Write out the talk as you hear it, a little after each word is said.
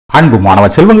அன்பு மாணவ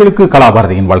செல்வங்களுக்கு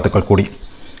கலாபாரதியின் வாழ்த்துக்கள் கூடி.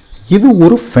 இது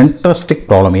ஒரு ஃபேண்டாஸ்டிக்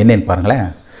ப்ராப்ளம். என்னன்னு பாருங்களேன்.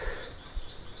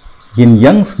 In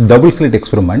Young's double slit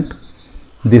experiment,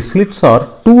 the slits are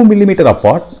 2 mm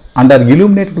apart and are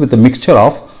illuminated with a mixture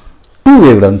of two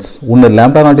wavelengths. One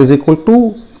lambda naught is equal to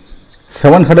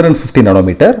 750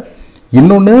 nanometer,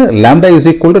 இன்னொன்று lambda is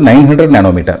equal to 900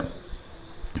 nanometer.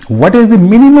 What is the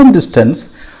minimum distance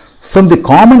from the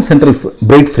common central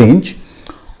braid fringe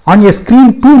on a screen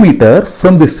 2 meter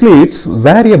from the slits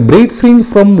where a braid fringe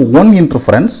from one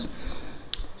interference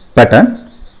pattern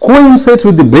coincides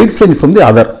with the braid fringe from the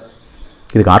other?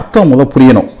 இதுக்கு அர்த்தம் முதல்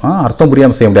புரியணும். அர்த்தம்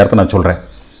புரியாமல் செய்ய முடியாத நான் சொல்கிறேன்.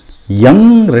 யங்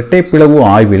இரட்டை பிளவு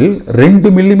ஆய்வில் 2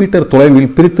 மில்லிமீட்டர்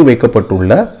தொலைவில் பிரித்து வைக்கப்பட்டுள்ள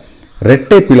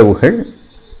இரட்டை பிளவுகள்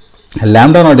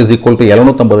lambda naught is equal to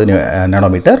 750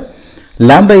 nanometre,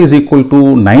 lambda is equal to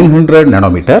 900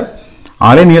 nanometre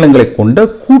அலைநீளங்களை கொண்ட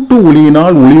கூட்டு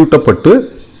ஒளியினால் ஒளியூட்டப்பட்டு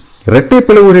இரட்டை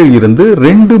பிளவுகளில் இருந்து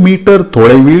 2 மீட்டர்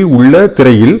தொலைவில் உள்ள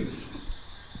திரையில்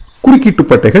குறுக்கீட்டு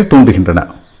பட்டைகள் தோன்றுகின்றன.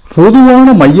 பொதுவான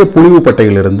மைய பொழிவு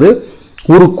பட்டையிலிருந்து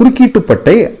ஒரு குறுக்கீட்டு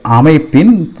பட்டை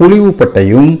அமைப்பின் பொழிவு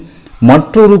பட்டையும்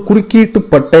மற்றொரு குறுக்கீட்டு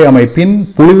பட்டை அமைப்பின்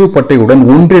பொழிவு பட்டையுடன்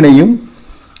ஒன்றிணையும்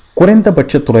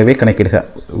குறைந்தபட்ச தொலைவை கணக்கிடுக.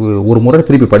 ஒரு முறை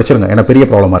திருப்பி படிச்சிருங்க, ஏன்னா பெரிய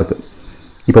ப்ராப்ளமாக இருக்குது.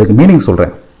 இப்போ அதுக்கு மீனிங்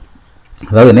சொல்கிறேன்.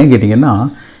 அதாவது என்ன கேட்டிங்கன்னா,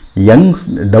 யங்ஸ்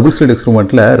டபுள் ஸ்லிட்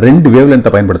எக்ஸ்பெரிமெண்ட்டில் 2 வேவ்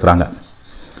லென்த்தை பயன்படுத்துகிறாங்க.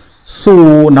 ஸோ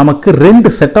நமக்கு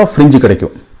 2 செட் ஆஃப் ஃப்ரிஞ்சு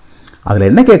கிடைக்கும். அதில்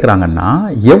என்ன கேட்குறாங்கன்னா,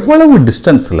 எவ்வளவு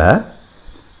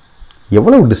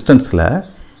டிஸ்டன்ஸில்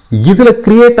இதில்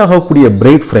கிரியேட் ஆகக்கூடிய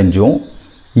பிரைட் ஃப்ரிஞ்சும்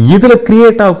இதில்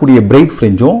கிரியேட் ஆகக்கூடிய பிரைட்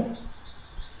ஃப்ரிஞ்சும்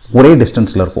ஒரே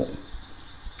டிஸ்டன்ஸில் இருக்கும்,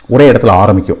 ஒரே இடத்துல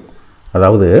ஆரம்பிக்கும்.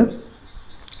 அதாவது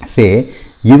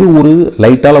இது ஒரு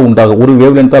லைட்டால் ஒரு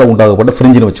வேவ் லென்த்தால் உண்டாகப்பட்ட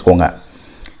ஃப்ரிஞ்சுன்னு வச்சுக்கோங்க,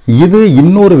 இது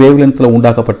இன்னொரு வேவ் லென்த்தில்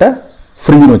உண்டாக்கப்பட்ட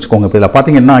ஃப்ரிஞ்சுன்னு வச்சுக்கோங்க. இப்போ இதில்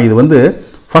பார்த்தீங்கன்னா இது வந்து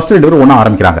ஃபஸ்ட் 2 பேரும் ஒன்றா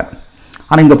ஆரம்பிக்கிறாங்க.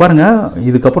 ஆனால் இங்கே பாருங்கள்,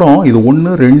 இதுக்கப்புறம் இது 1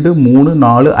 2 3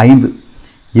 4 5,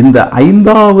 இந்த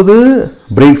 5வது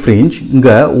பிரைட் ஃப்ரிஞ்ச்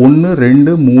இங்கே 1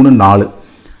 2 3 4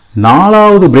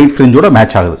 4வது பிரைட் ஃப்ரிஞ்சோட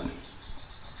மேட்ச் ஆகுது.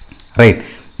 ரைட்.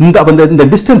 இந்த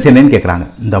டிஸ்டன்ஸ் என்னன்னு கேட்குறாங்க.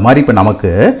 இந்த மாதிரி இப்போ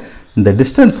நமக்கு இந்த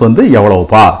டிஸ்டன்ஸ் வந்து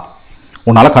எவ்வளவுப்பா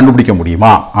உன்னால் கண்டுபிடிக்க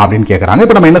முடியுமா அப்படின்னு கேட்குறாங்க.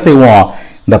 இப்போ நம்ம என்ன செய்வோம்,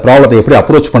 இந்த ப்ராப்ளத்தை எப்படி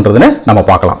அப்ரோச் பண்ணுறதுன்னு நம்ம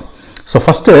பார்க்கலாம். ஸோ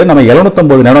ஃபஸ்ட்டு நம்ம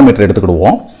 750 நானோமீட்டர்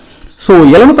எடுத்துக்கிடுவோம். ஸோ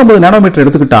 750 நானோமீட்டர்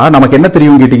எடுத்துக்கிட்டா நமக்கு என்ன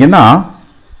தெரியும் கேட்டிங்கன்னா,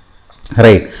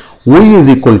 right, y is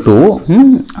equal to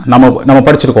நம்ம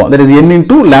படிச்சிருக்கோம், that is n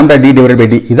into lambda d divided by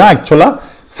d. இதான் ஆக்சுவலாக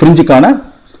ஃப்ரிஞ்சுக்கான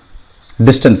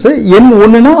distance. n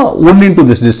 1னா 1 into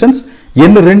this distance, n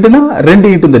 2னா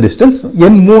 2 into the distance,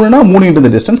 n 3னா 3 into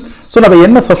the distance. So நம்ம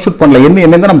என்ன சப்ஸ்டியூட் பண்ணல,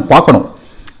 என்ன நம்ம பார்க்கணும்.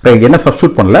 ரைட், என்ன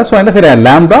சப்ஸ்டியூட் பண்ணல. ஸோ என்ன சரி,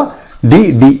 lambda d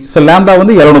d. So lambda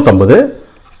வந்து 750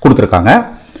 கொடுத்துருக்காங்க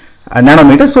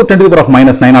nanometre. So 10 to the power of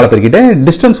 -9 பெருக்கிட்டேன்.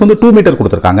 Distance வந்து 2 மீட்டர்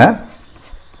கொடுத்துருக்காங்க.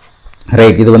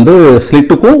 ரைட், இது வந்து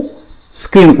ஸ்லிட்டுக்கும்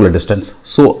ஸ்க்ரீனுக்குள்ள டிஸ்டன்ஸ்.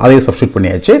 ஸோ அதே சப்ஸ்டியூட்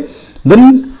பண்ணியாச்சு. தென்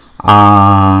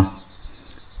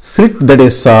ஸ்லிட், தட்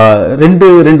இஸ்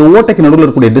ரெண்டு ஓட்டைக்கு நடுவில்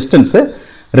இருக்கக்கூடிய டிஸ்டன்ஸ்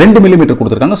 2 மில்லிமீட்டர்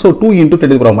கொடுத்துருக்காங்க. So 2 into 10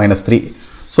 to the power of -3.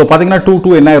 So பார்த்தீங்கன்னா 2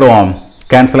 என்ன ஆயிரும்,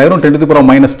 கேன்சல் ஆயிரும். 10 to the power of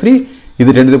 -3, இது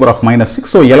 10 to the power of -6.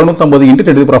 So 750 into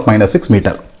 10 to the power of -6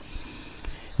 metre.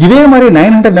 இதே மாதிரி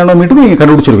 900 நானோமீட்டர் நீங்கள்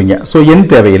கண்டுபிடிச்சிருவீங்க. ஸோ என்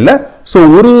தேவையில்லை. ஸோ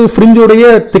ஒரு ஃப்ரிஞ்சோடைய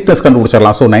திக்னஸ்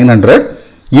கண்டுபிடிச்சிடலாம். So 900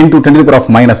 into 10 to the power of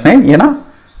 -9, ஏன்னா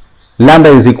lambda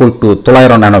is equal to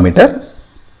 900 nanometre.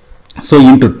 So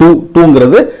into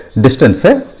 2ங்கிறது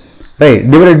distance, right,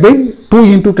 divided by 2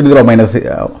 into 10 to the power of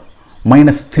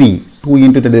 -3, 2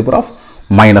 into 10 to the power of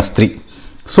 -3.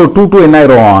 So 2 என்ன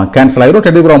ஆயிரும், cancel ஆயிரும்.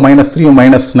 10 to the power of -3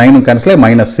 -9 cancel ஆகி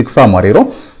 -6 மாறிடும்.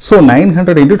 So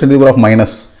 900 into 10 to the power of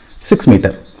 -6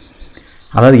 metre.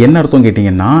 அதாவது என்ன அர்த்தம்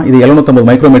கேட்டிங்கன்னா, இது 750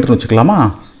 மைக்ரோமீட்டர்னு வச்சுக்கலாமா.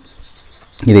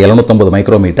 இது 750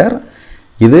 மைக்ரோமீட்டர்,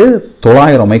 இது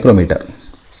 900 மைக்ரோமீட்டர்.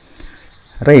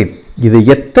 ரைட், இது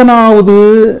எத்தனாவது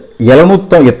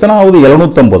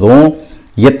 750ம்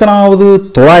எத்தனாவது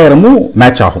 900ம்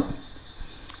மேட்ச் ஆகும்,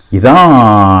 இதான்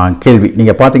கேள்வி.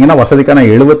 நீங்கள் பார்த்தீங்கன்னா வசதிக்கான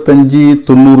 75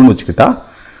 90ன்னு வச்சுக்கிட்டா,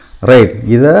 ரைட்,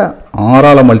 இதை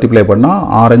 6ஆல் மல்டிப்ளை பண்ணால்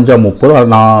 6 5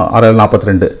 30, 6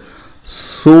 42.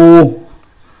 ஸோ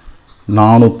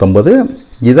 450,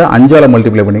 இதை 5ஆல்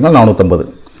மல்டிப்ளை பண்ணிங்கன்னா 450.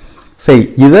 சரி,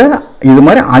 இது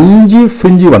மாதிரி 5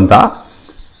 ஃப்ரிஞ்சு வந்தால்,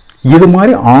 இது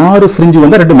மாதிரி 6 ஃப்ரிஞ்சு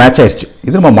வந்தால் 2 மேட்ச் ஆயிடுச்சு.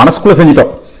 இது நம்ம மனசுக்குள்ளே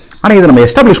செஞ்சிட்டோம். ஆனால் இதை நம்ம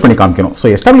எஸ்டாப்ளிஷ் பண்ணி காமிக்கணும். ஸோ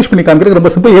எஸ்டாப்ளிஷ் பண்ணி காமிக்கிறது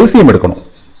ரொம்ப சிம்பிள், எல்சிஎம் எடுக்கணும்.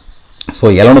 ஸோ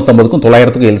 750க்கும்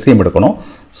 900க்கும் எல்சிஎம் எடுக்கணும்.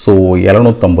 So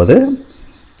 750,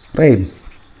 right,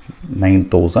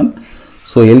 9000.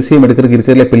 ஸோ எல்சிஎம் எடுக்கிறதுக்கு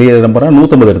இருக்கிறதுல பெரிய நம்பராக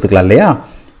 150 எடுத்துக்கலாம் இல்லையா.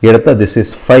 எடுத்தால் this is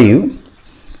 5,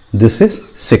 this is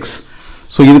 6.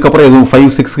 So இதுக்கப்புறம் எதுவும்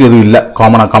 5 6க்கு எதுவும் இல்லை,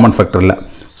 காமன் ஃபேக்டர் இல்லை.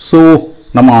 ஸோ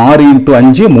நம்ம 6 ×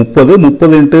 5 30,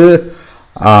 30 ×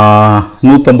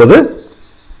 150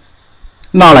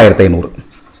 4500.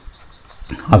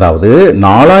 அதாவது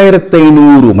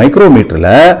 4500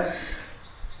 மைக்ரோமீட்டரில்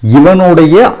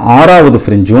இவனுடைய 6வது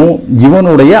ஃப்ரிஞ்சும்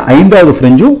இவனுடைய 5வது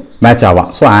ஃப்ரிஞ்சும் மேட்ச் ஆவான்.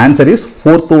 So answer is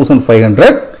 4500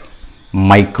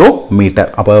 micrometre.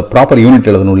 அப்போ ப்ராப்பர் யூனிட்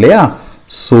எழுதணும் இல்லையா?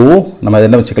 ஸோ நம்ம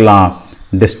என்ன வச்சுக்கலாம்,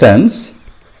 distance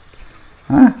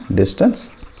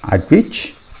at which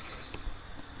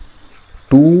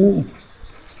two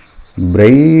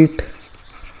bright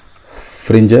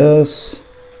fringes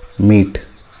meet.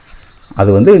 அது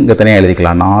வந்து இங்கே தனியாக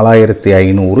எழுதிக்கலாம்.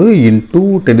 4500 into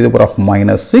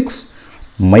 10⁻⁻6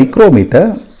 மைக்ரோமீட்டர்.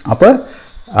 அப்போ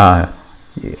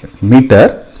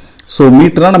மீட்டர். ஸோ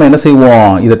மீட்டர்னால் நம்ம என்ன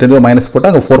செய்வோம், இதை 10⁻⁻6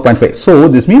 போட்டால் அங்கே 4.5. So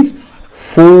this means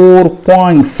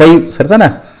 4.5. சரி தானே?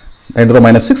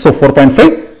 10⁻⁻6. So 4.5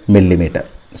 millimetre.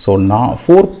 ஸோ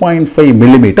 4.5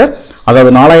 மில்லிமீட்டர்,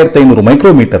 அதாவது 4500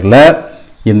 மைக்ரோமீட்டரில்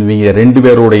இந்த ரெண்டு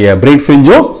பேருடைய பிரைட்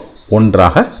ஃப்ரிஞ்சும்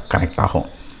ஒன்றாக கனெக்ட் ஆகும்.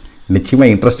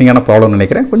 நிச்சயமாக இன்ட்ரெஸ்டிங்கான ப்ராப்ளம்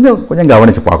நினைக்கிறேன். கொஞ்சம்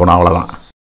கவனித்து பார்க்கணும், அவ்வளோதான்.